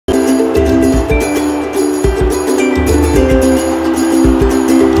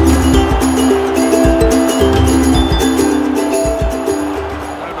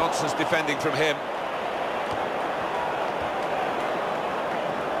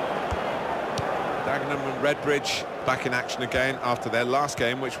Dagenham and Redbridge back in action again after their last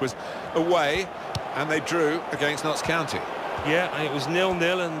game, which was away, and they drew against Notts County. Yeah, and it was 0-0,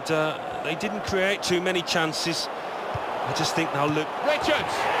 and they didn't create too many chances. I just think they'll look...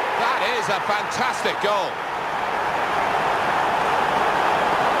 Richards! That is a fantastic goal.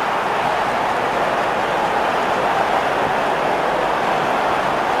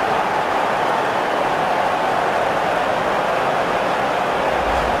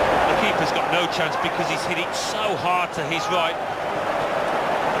 No chance because he's hit it so hard to his right.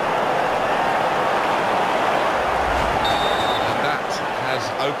 And that has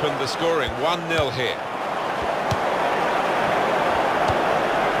opened the scoring. 1-0 here.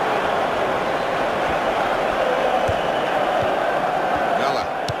 Gala.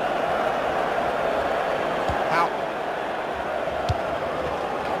 Out.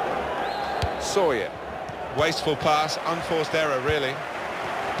 Sawyer. Wasteful pass, unforced error really.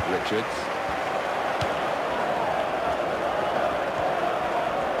 Richards.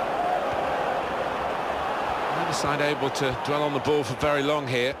 Neither side able to dwell on the ball for very long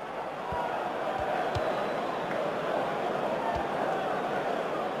here.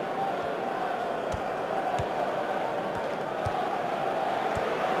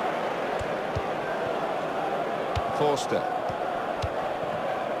 Forster.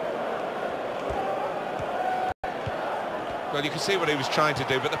 Well, you can see what he was trying to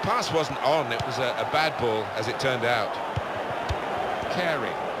do, but the pass wasn't on. It was a bad ball, as it turned out.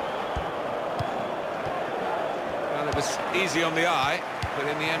 Carey. Well, it was easy on the eye, but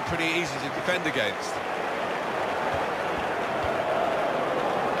in the end pretty easy to defend against.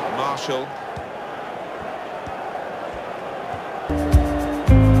 Marshall.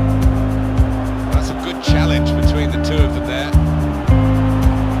 That's a good challenge between the two of them there.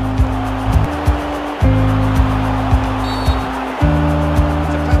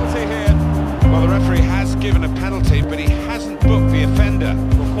 Given a penalty, but he hasn't booked the offender.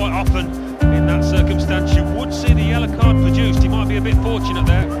 Well, quite often in that circumstance you would see the yellow card produced. He might be a bit fortunate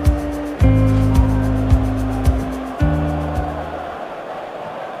there.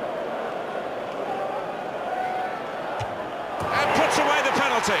 And puts away the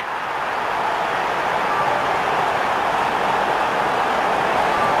penalty.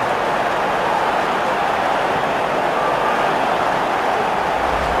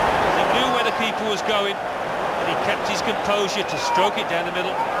 He knew where the keeper was going. He kept his composure to stroke it down the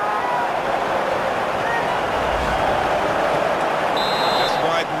middle. Just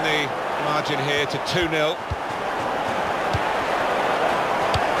widen the margin here to 2-0.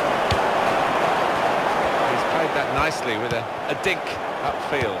 He's played that nicely with a dink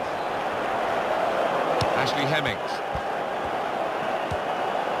upfield. Ashley Hemmings.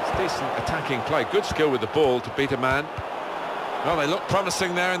 It's decent attacking play. Good skill with the ball to beat a man. Well, they look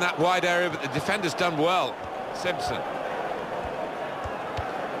promising there in that wide area, but the defender's done well. Simpson.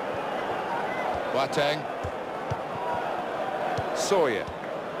 Boateng. Sawyer.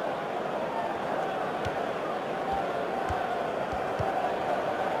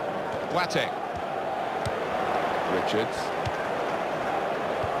 Boateng. Richards.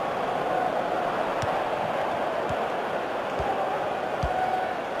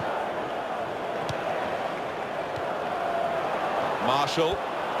 Marshall.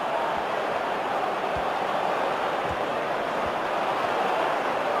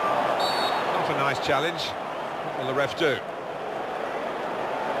 A nice challenge. What will the ref do?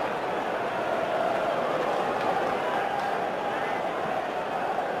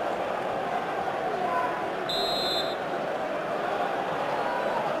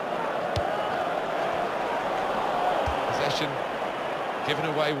 Possession given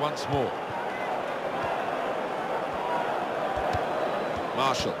away once more.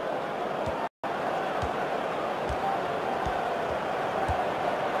 Marshall.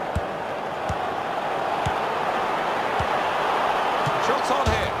 Shots on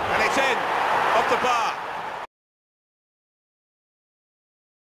here, and it's in, off the bar.